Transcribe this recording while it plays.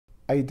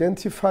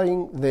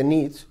identifying the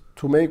need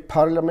to make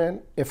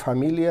Parliament a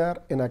familiar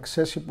and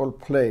accessible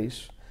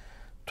place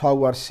to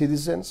our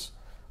citizens,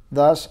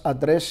 thus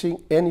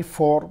addressing any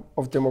form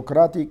of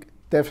democratic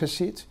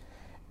deficit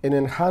and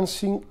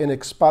enhancing and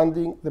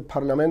expanding the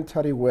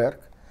parliamentary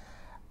work,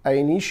 I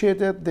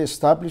initiated the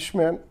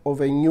establishment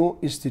of a new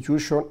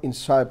institution in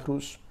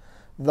Cyprus,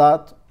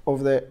 that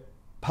of the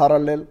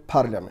Parallel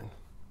Parliament.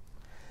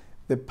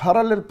 The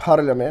Parallel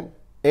Parliament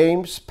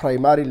aims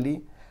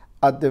primarily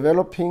at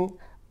developing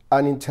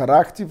an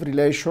interactive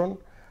relation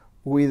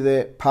with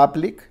the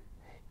public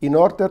in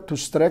order to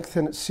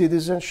strengthen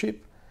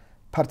citizenship,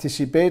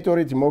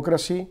 participatory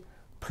democracy,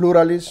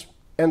 pluralism,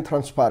 and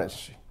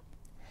transparency.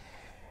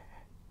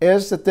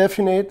 As the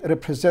definite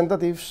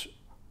representatives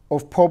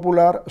of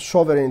popular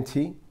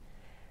sovereignty,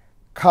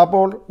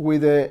 coupled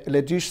with the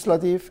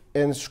legislative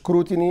and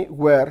scrutiny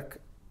work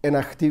and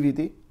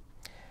activity,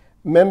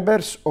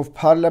 members of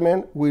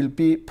Parliament will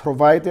be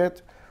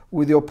provided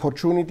with the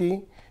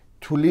opportunity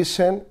to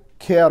listen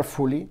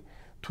carefully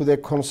to the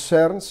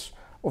concerns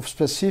of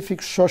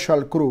specific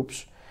social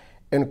groups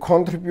and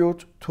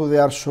contribute to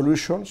their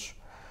solutions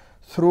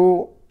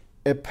through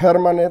a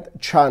permanent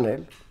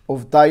channel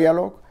of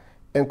dialogue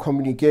and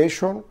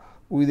communication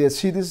with the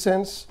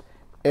citizens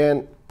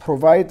and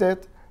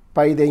provided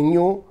by the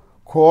new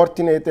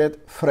coordinated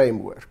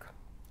framework.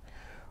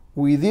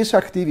 With this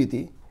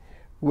activity,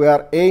 we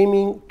are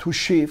aiming to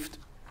shift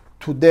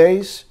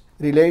today's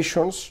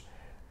relations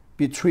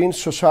between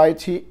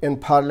society and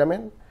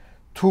Parliament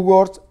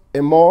towards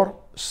a more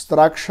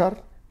structured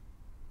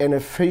and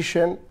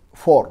efficient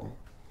form.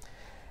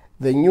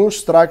 The new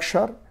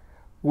structure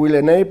will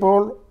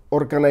enable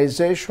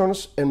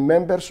organizations and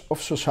members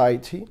of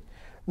society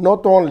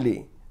not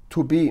only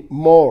to be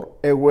more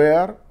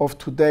aware of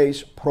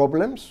today's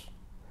problems,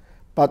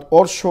 but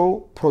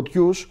also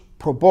produce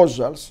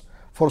proposals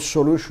for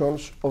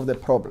solutions of the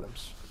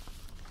problems.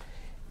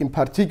 In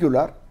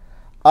particular,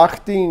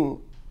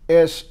 acting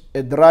as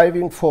a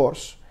driving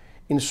force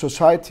in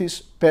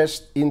society's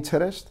best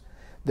interest,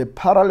 the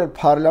Parallel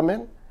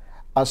Parliament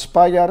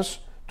aspires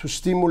to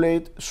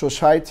stimulate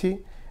society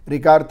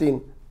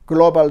regarding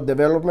global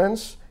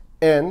developments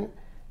and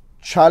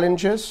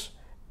challenges,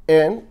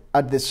 and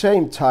at the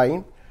same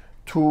time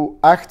to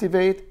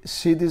activate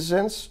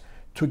citizens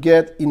to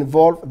get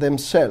involved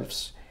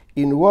themselves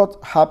in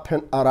what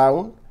happens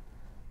around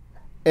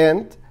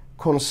and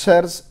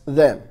concerns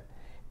them.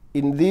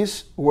 In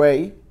this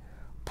way,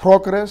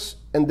 progress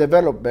and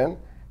development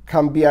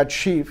can be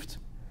achieved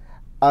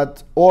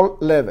at all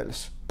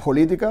levels: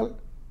 political,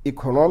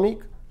 economic,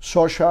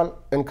 social,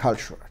 and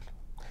cultural.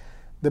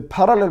 The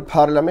Parallel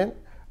Parliament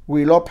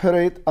will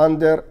operate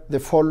under the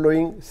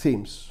following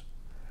themes.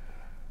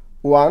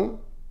 1.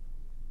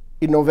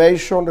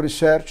 Innovation,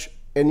 research,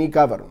 and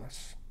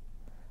e-governance.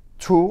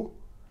 2.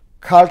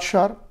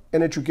 Culture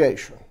and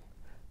education.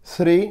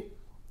 3.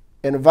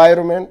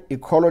 Environment,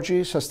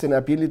 ecology,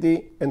 sustainability,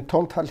 and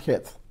total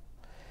health.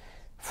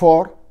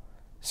 4.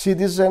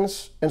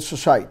 Citizens and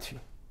society.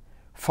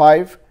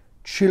 5.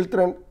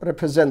 Children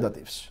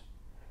representatives.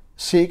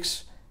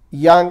 6.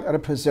 Young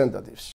representatives.